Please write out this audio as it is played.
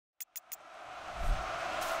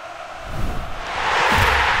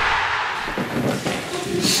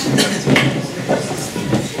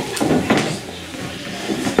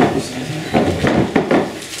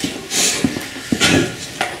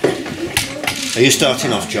Are you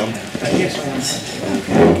starting off, John? Yes, I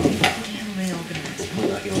am.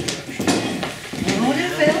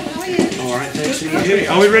 All right, thanks.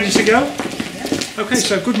 Are we ready to go? Okay,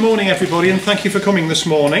 so good morning everybody, and thank you for coming this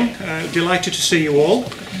morning. Delighted to see you all.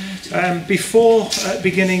 Before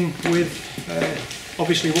beginning with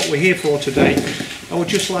obviously what we're here for today, I would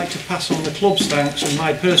just like to pass on the club's thanks and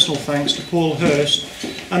my personal thanks to Paul Hurst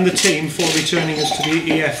and the team for returning us to the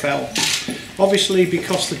EFL. Obviously,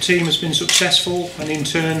 because the team has been successful, and in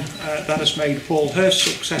turn that has made Paul Hurst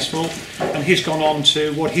successful, and he's gone on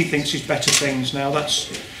to what he thinks is better things. Now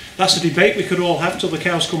that's a debate we could all have till the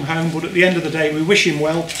cows come home, but at the end of the day we wish him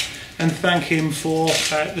well and thank him for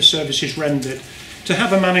the services rendered. To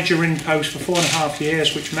have a manager in post for 4.5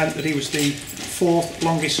 years, which meant that he was the 4th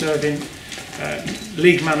longest serving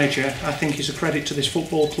league manager, I think is a credit to this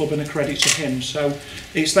football club and a credit to him. So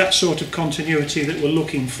it's that sort of continuity that we're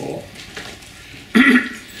looking for.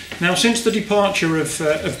 Now, since the departure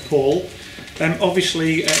of Paul,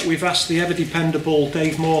 obviously we've asked the ever dependable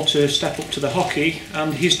Dave Moore to step up to the hockey,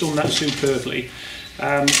 and he's done that superbly.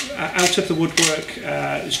 Out of the woodwork,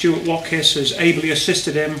 Stuart Watkis has ably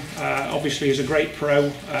assisted him. Obviously he's a great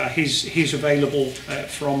pro. He's available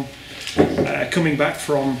from coming back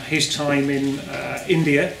from his time in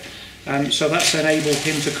India, so that's enabled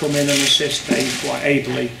him to come in and assist Dave quite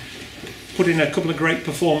ably. Put in a couple of great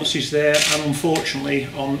performances there, and unfortunately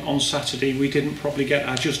on Saturday we didn't probably get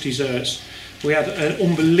our just desserts. We had an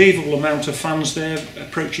unbelievable amount of fans there,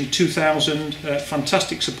 approaching 2,000,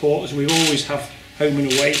 fantastic support as we always have home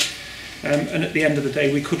and away, and at the end of the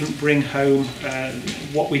day we couldn't bring home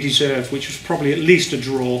what we deserved, which was probably at least a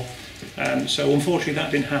draw. So unfortunately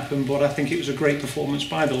that didn't happen, but I think it was a great performance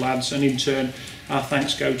by the lads, and in turn our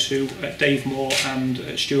thanks go to Dave Moore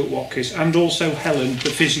and Stuart Watkis, and also Helen, the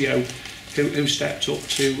physio, who stepped up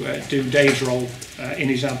to do Dave's role in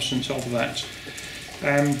his absence of that.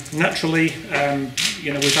 Naturally,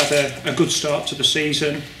 you know, we've had a good start to the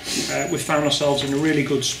season. We've found ourselves in a really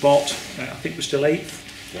good spot. I think we're still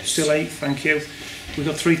 8th. Yes. Still 8th, thank you. We've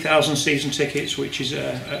got 3,000 season tickets, which is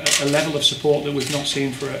a level of support that we've not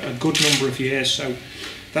seen for a good number of years. So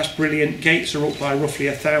that's brilliant. Gates are up by roughly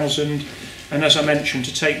 1,000. And as I mentioned,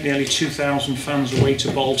 to take nearly 2,000 fans away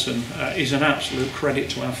to Bolton is an absolute credit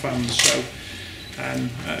to our fans. So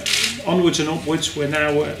onwards and upwards, we're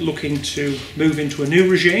now looking to move into a new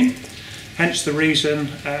regime. Hence the reason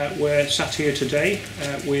we're sat here today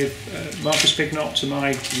with Marcus Bignot to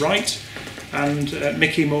my right and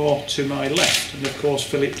Micky Moore to my left, and of course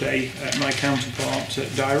Philip Day, my counterpart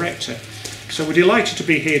director. So we're delighted to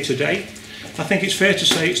be here today. I think it's fair to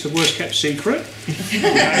say it's the worst kept secret.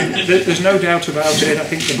 There's no doubt about it. I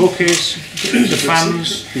think the bookies, the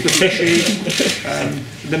fans, the fishies,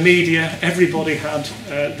 the media, everybody had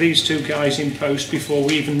these two guys in post before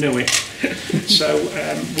we even knew it. So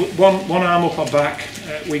one arm up our back,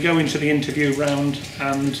 we go into the interview round,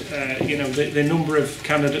 and you know, the number of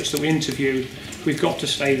candidates that we interviewed, we've got to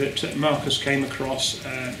say that Marcus came across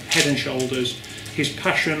head and shoulders. His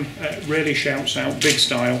passion really shouts out, big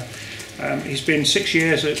style. He's been 6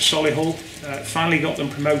 years at Solihull, finally got them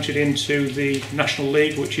promoted into the National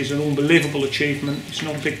League, which is an unbelievable achievement. It's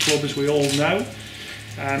not a big club, as we all know,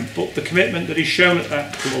 but the commitment that he's shown at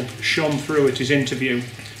that club shone through at his interview.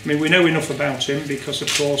 I mean, we know enough about him because,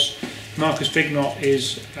 of course, Marcus Bignot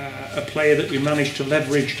is a player that we managed to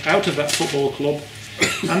leverage out of that football club,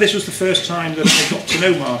 and this was the first time that I got to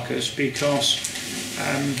know Marcus, because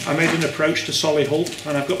I made an approach to Solihull,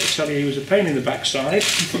 and I've got to tell you, he was a pain in the backside,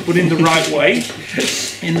 but in the right way,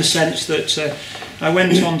 in the sense that I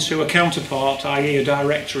went on to a counterpart, i.e. a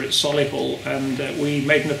director at Solihull, and we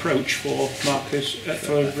made an approach for Marcus,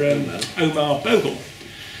 Omar Bogle.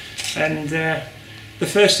 And the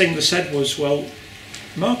first thing they said was, well,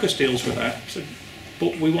 Marcus deals with that,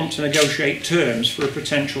 but we want to negotiate terms for a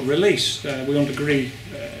potential release. We want to agree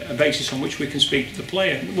a basis on which we can speak to the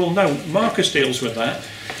player. Well, no, Marcus deals with that.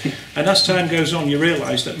 And as time goes on, you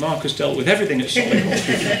realise that Marcus dealt with everything at Solihull.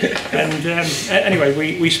 And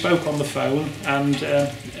anyway, we spoke on the phone, and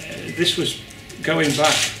this was going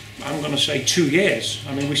back, I'm going to say 2 years.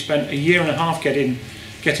 I mean, we spent 1.5 years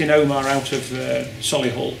getting Omar out of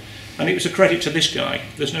Solihull, and it was a credit to this guy.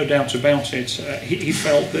 There's no doubt about it. He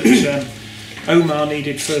felt that Omar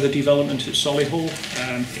needed further development at Solihull.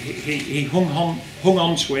 He hung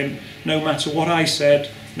on to him no matter what I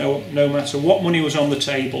said, no matter what money was on the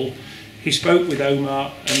table. He spoke with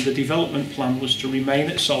Omar, and the development plan was to remain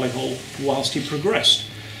at Solihull whilst he progressed.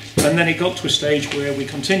 And then it got to a stage where we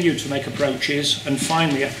continued to make approaches, and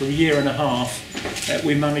finally, after 1.5 years,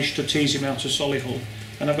 we managed to tease him out of Solihull.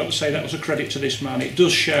 And I've got to say that was a credit to this man. It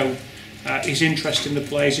does show his interest in the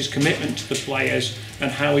players, his commitment to the players,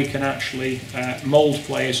 and how he can actually mould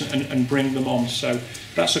players and bring them on. So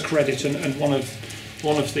that's a credit, and one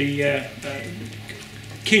of the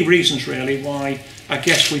key reasons really why I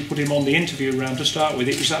guess we put him on the interview round to start with.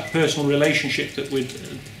 It was that personal relationship that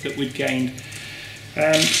we'd gained.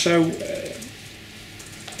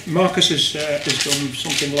 Marcus has done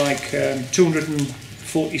something like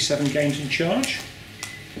 247 games in charge.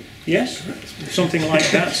 Yes, something like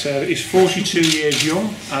that. He's 42 years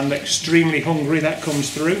young and extremely hungry. That comes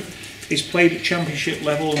through. He's played at championship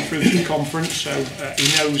level and through to the conference, so he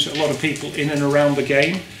knows a lot of people in and around the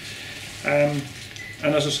game.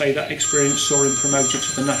 And as I say, that experience saw him promoted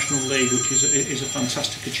to the National League, which is a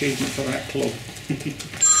fantastic achievement for that club.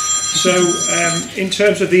 So, in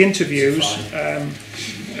terms of the interviews,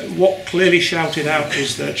 what clearly shouted out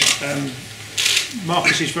is that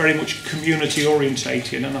Marcus is very much community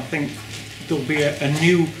orientated, and I think there'll be a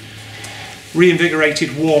new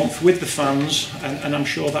reinvigorated warmth with the fans, and I'm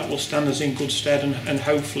sure that will stand us in good stead, and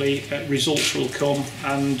hopefully results will come,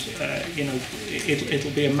 and you know,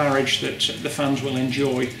 it'll be a marriage that the fans will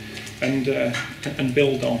enjoy and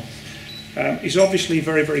build on. He's obviously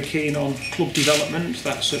very, very keen on club development.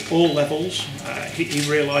 That's at all levels. He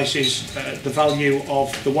realises the value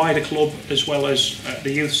of the wider club as well as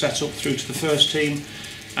the youth setup through to the first team,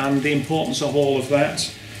 and the importance of all of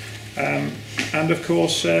that. And of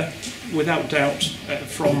course, without doubt,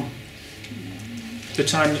 from the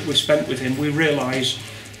time that we've spent with him, we realise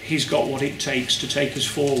he's got what it takes to take us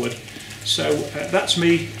forward. So that's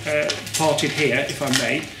me parted here, if I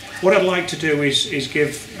may. What I'd like to do is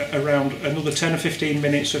give around another 10 or 15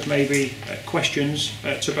 minutes of maybe questions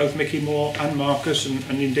to both Micky Moore and Marcus,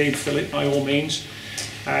 and indeed Philip, by all means.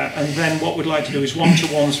 And then what we'd like to do is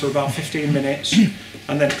one-to-ones for about 15 minutes,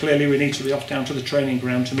 and then clearly we need to be off down to the training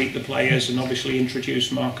ground to meet the players and obviously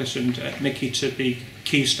introduce Marcus and Micky to the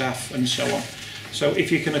key staff and so on. So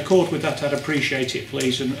if you can accord with that, I'd appreciate it,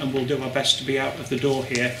 please, and we'll do our best to be out of the door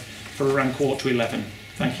here for around 11:15.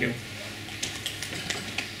 Thank you.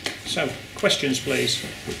 So, questions, please.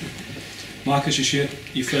 Marcus, just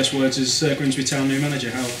your first words as Grimsby Town new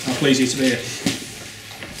manager. How pleased are you to be here?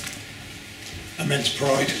 Immense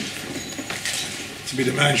pride to be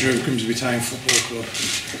the manager of Grimsby Town Football Club.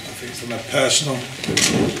 I think from a personal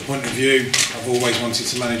point of view, I've always wanted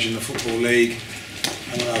to manage in the Football League.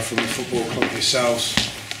 And I know from the football club yourselves,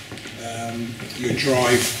 your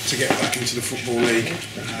drive to get back into the Football League.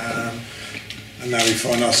 And now we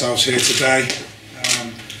find ourselves here today.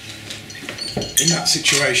 In that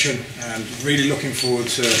situation, and really looking forward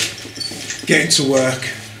to getting to work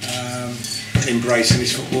and embracing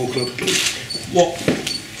this football club. What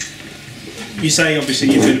you say, obviously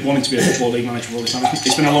you've been wanting to be a Football League manager for all this time.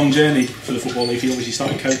 It's been a long journey for the Football League. You obviously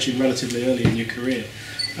started coaching relatively early in your career,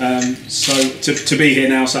 so to be here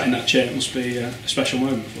now sat in that chair, it must be a special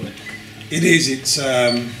moment for you. It is. It's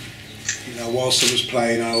you know, whilst I was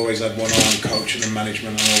playing, I always had one eye on coaching and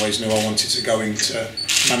management, and I always knew I wanted to go into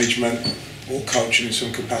management or coaching in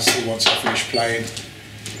some capacity once I finished playing.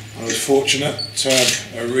 I was fortunate to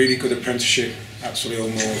have a really good apprenticeship at Solihull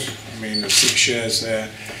Moors. I mean, the 6 years there,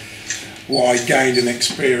 what I gained in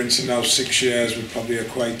experience in those 6 years would probably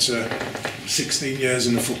equate to 16 years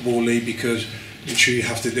in the Football League, because literally you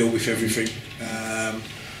have to deal with everything.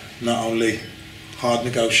 Not only hard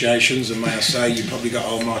negotiations, and may I say, you probably got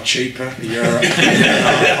Omar cheaper a year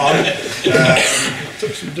on.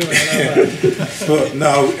 Took some doing, I know that. But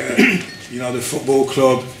no, you know, the football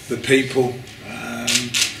club, the people,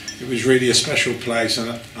 it was really a special place,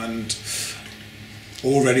 and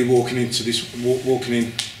already walking in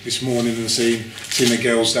this morning and seeing the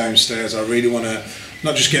girls downstairs, I really want to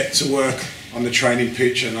not just get to work on the training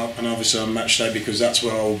pitch and obviously on match day, because that's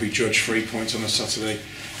where I will be judged 3 points on a Saturday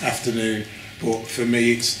afternoon, but for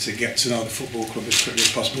me it's to get to know the football club as quickly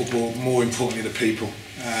as possible, but more importantly the people.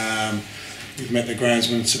 We've met the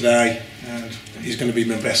groundsman today, and he's going to be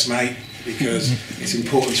my best mate, because it's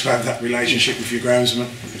important to have that relationship with your groundsman,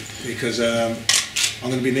 because I'm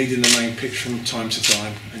going to be needing the main pitch from time to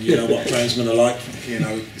time, and you know what groundsmen are like, you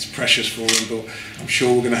know, it's precious for them, but I'm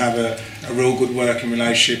sure we're going to have a real good working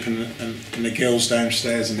relationship, and the girls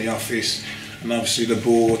downstairs in the office, and obviously the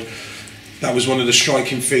board. That was one of the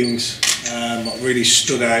striking things that really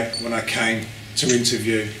stood out when I came to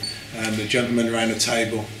interview, and the gentlemen around the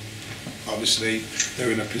table, obviously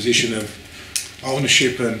they're in a position of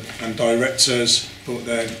ownership and directors, but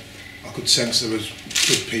then I could sense there was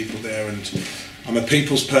good people there, and I'm a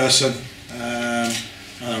people's person, and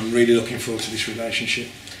I'm really looking forward to this relationship.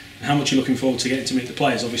 How much are you looking forward to getting to meet the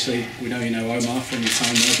players? Obviously we know you know Omar from your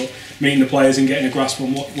time there, but meeting the players and getting a grasp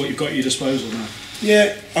on what you've got at your disposal now.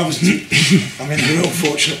 Yeah, I'm in a real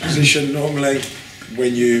fortunate position normally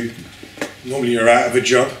when you're out of a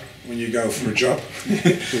job when you go for a job.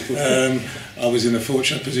 I was in a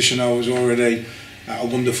fortunate position. I was already at a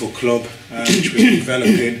wonderful club which was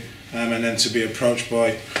developing, and then to be approached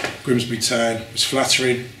by Grimsby Town was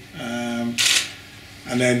flattering, and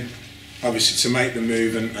then obviously to make the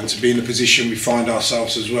move and to be in the position we find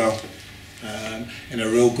ourselves as well, in a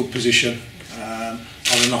real good position on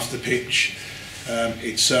and off the pitch.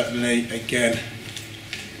 It certainly, again,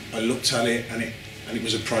 I looked at it and it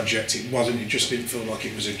was a project. It just didn't feel like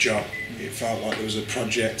it was a job. It felt like there was a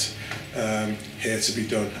project here to be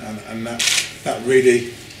done, and that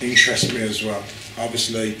really interests me as well.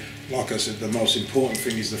 Obviously, like I said, the most important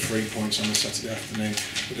thing is the 3 points on a Saturday afternoon,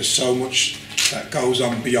 but there's so much that goes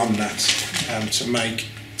on beyond that to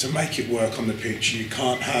make it work on the pitch. You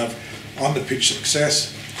can't have on the pitch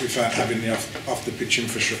success without having the off the pitch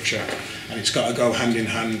infrastructure, and it's got to go hand in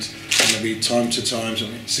hand. And there'll be time to times. I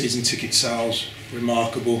mean, season ticket sales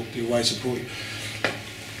remarkable, the away support,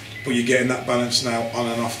 but you're getting that balance now on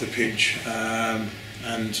and off the pitch,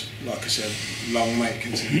 and like I said, long may it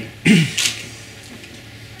continue.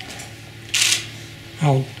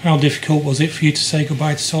 How difficult was it for you to say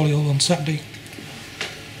goodbye to Solihull on Saturday?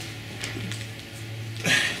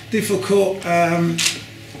 Difficult.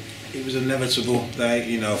 It was an inevitable.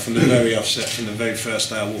 From the very offset, from the very first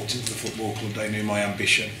day I walked into the football club, they knew my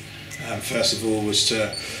ambition. First of all was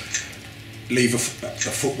to leave a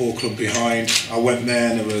football club behind. I went there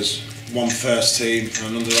and there was one first team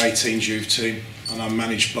and an under-18s youth team, and I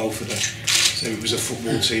managed both of them. So it was a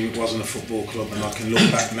football team, it wasn't a football club, and I can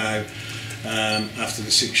look back now after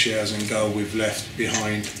the 6 years and go, we've left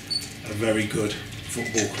behind a very good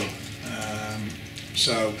football club.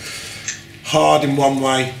 So hard in one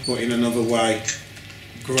way, but in another way,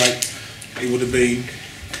 great. It would have been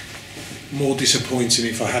more disappointing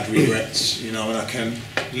if I had regrets, and I can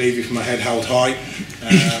leave with my head held high.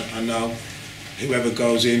 I know whoever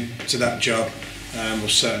goes in to that job will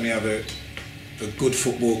certainly have a good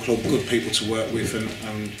football club, good people to work with,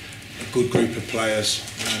 and a good group of players.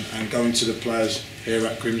 And going to the players here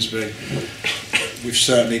at Grimsby, we've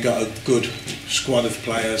certainly got a good squad of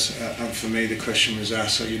players, and for me the question was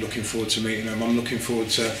asked, are you looking forward to meeting them? I'm looking forward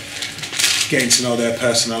to getting to know their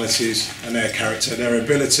personalities and their character. Their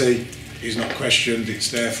ability is not questioned, it's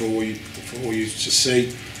there for all you to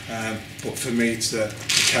see, but for me it's the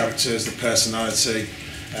characters, the personality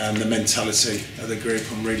and the mentality of the group.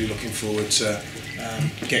 I'm really looking forward to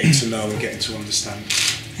getting to know and getting to understand.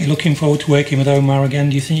 Are you looking forward to working with Omar again?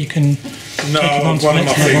 Do you think you can No, take him on to one the of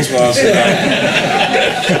my next things level?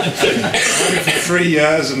 was for 3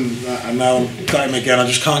 years and now I've got him again. I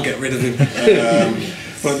just can't get rid of him.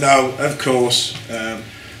 But no, of course,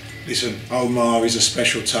 listen, Omar is a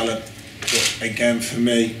special talent, but again for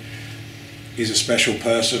me, he's a special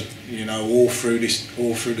person. All through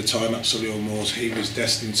the time at Solihull Moors, he was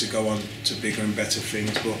destined to go on to bigger and better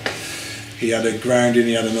things. But he had a grounding,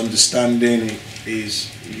 he had an understanding. His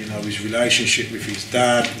relationship with his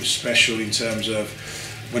dad was special in terms of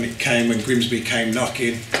when Grimsby came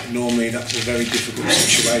knocking. Normally that's a very difficult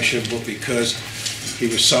situation, but because he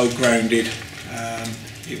was so grounded,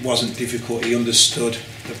 it wasn't difficult. He understood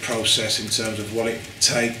the process in terms of what it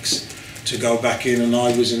takes to go back in, and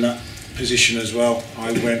I was in that position as well.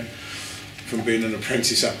 I went from being an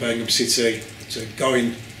apprentice at Birmingham City to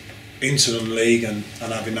going into the league and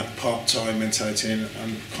having that part-time mentality, and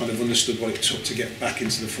kind of understood what it took to get back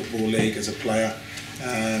into the Football League as a player,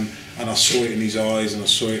 and I saw it in his eyes, and I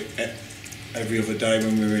saw it every other day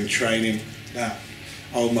when we were in training, that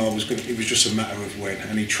Omar was it was just a matter of when,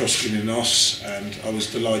 and he trusted in us, and I was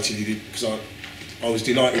delighted he did, because I was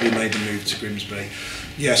delighted he made the move to Grimsby.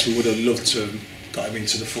 Yes, we would have loved to have got him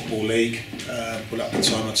into the Football League, but at the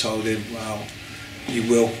time I told him, well, you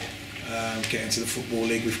will get into the Football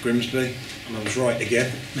League with Grimsby, and I was right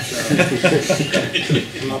again. So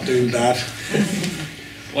I'm not doing bad.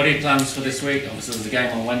 What are your plans for this week? Obviously there's a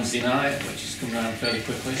game on Wednesday night, which has come around fairly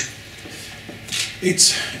quickly.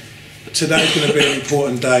 Today's going to be an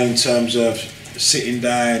important day in terms of sitting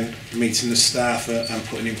down, meeting the staff and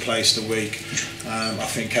putting in place the week. I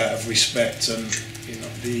think out of respect, and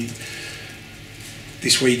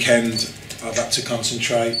this weekend I've had to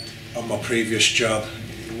concentrate on my previous job.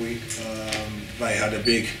 They had a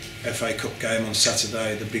big FA Cup game on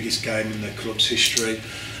Saturday, the biggest game in the club's history,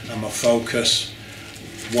 and my focus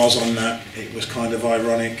was on that. It was kind of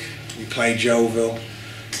ironic. We played Yeovil,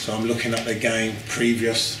 so I'm looking at the game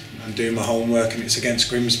previous and doing my homework, and it's against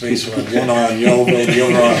Grimsby, so I had one eye on Yeovil, the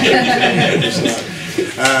other eye on Grimsby.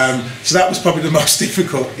 So that was probably the most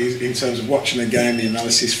difficult in terms of watching the game, the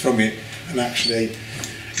analysis from it. and actually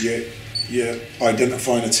you're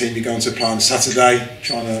identifying a team you're going to play on Saturday,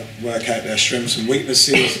 trying to work out their strengths and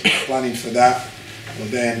weaknesses, planning for that. But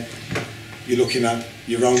then you're looking at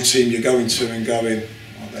your own team you're going to and going,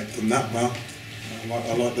 oh, they've done that well.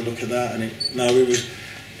 I like the look of that. And it was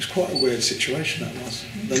quite a weird situation, that was.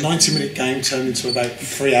 The 90-minute game turned into about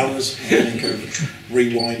 3 hours, I think, of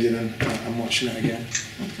rewinding and watching it again.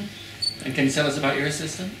 And can you tell us about your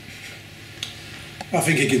assistant? I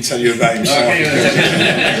think he can tell you about himself.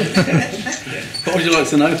 What would you like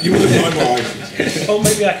to know? You would have my wife. Well,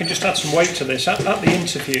 maybe I can just add some weight to this. At the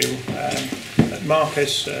interview,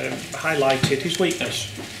 Marcus highlighted his weakness.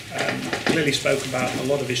 Clearly spoke about a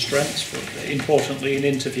lot of his strengths, but importantly in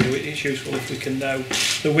interview it's useful if we can know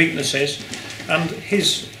the weaknesses. And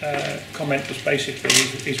his comment was basically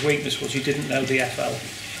his weakness was he didn't know the EFL,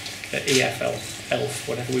 ELF,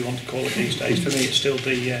 whatever we want to call it these days. For me it's still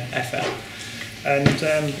the FL. And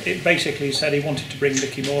it basically said he wanted to bring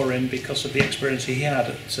Micky Moore in because of the experience he had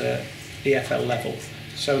at EFL level.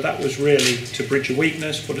 So that was really to bridge a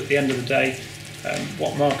weakness, but at the end of the day,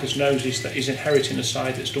 what Marcus knows is that he's inheriting a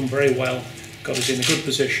side that's done very well, got us in a good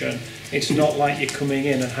position. It's not like you're coming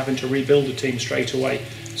in and having to rebuild a team straight away.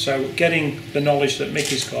 So getting the knowledge that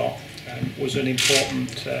Micky's got was an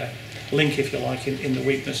important link, if you like, in the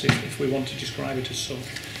weakness, if we want to describe it as so.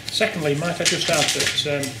 Secondly, might I just add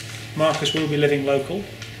that Marcus will be living local.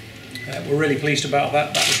 We're really pleased about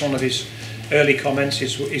that. That was one of his early comments,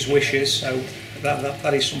 his wishes. So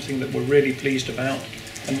that is something that we're really pleased about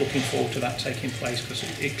and looking forward to that taking place, because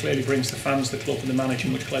it clearly brings the fans, the club and the manager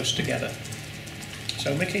much closer together.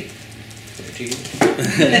 So Micky, over to you.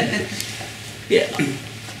 Yeah,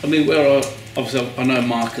 I mean, obviously I know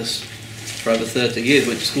Marcus for over 30 years,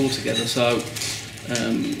 went to school together, so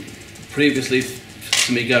previously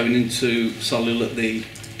to me going into Solihull at the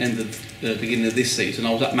end of the beginning of this season,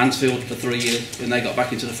 I was at Mansfield for 3 years when they got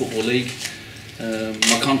back into the Football League.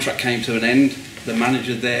 My contract came to an end. The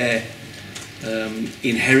manager there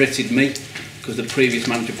inherited me, because the previous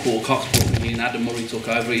manager, Paul Cox, brought me in. Adam Murray took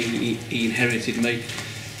over. He inherited me.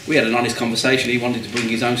 We had an honest conversation. He wanted to bring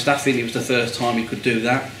his own staff in. It was the first time he could do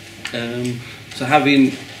that. So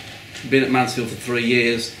having been at Mansfield for 3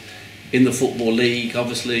 years in the Football League,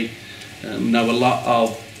 obviously know a lot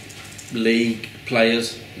of league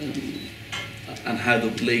players and how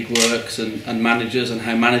the league works, and managers, and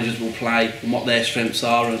how managers will play and what their strengths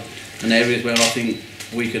are, and areas where I think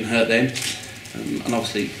we can hurt them. And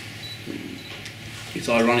obviously it's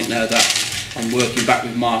ironic now that I'm working back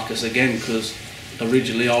with Marcus again, because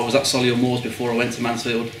originally I was at Solihull Moors before I went to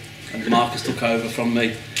Mansfield, and Marcus took over from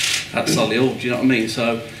me at Solihull. Do you know what I mean?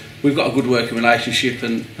 So we've got a good working relationship,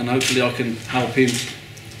 and hopefully I can help him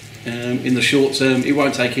in the short term. It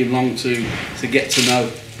won't take him long to get to know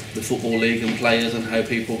the Football League and players and how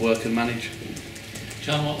people work and manage.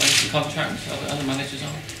 John, what length of contract are the other managers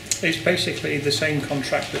on? It's basically the same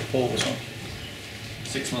contract that Paul was on.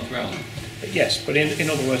 6 month rolling? Yes, but in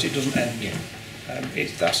other words, it doesn't end. Yeah.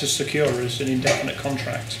 That's as secure as an indefinite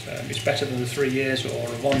contract. It's better than the 3 years or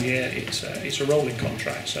a 1 year. It's a rolling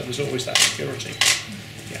contract, so there's always that security.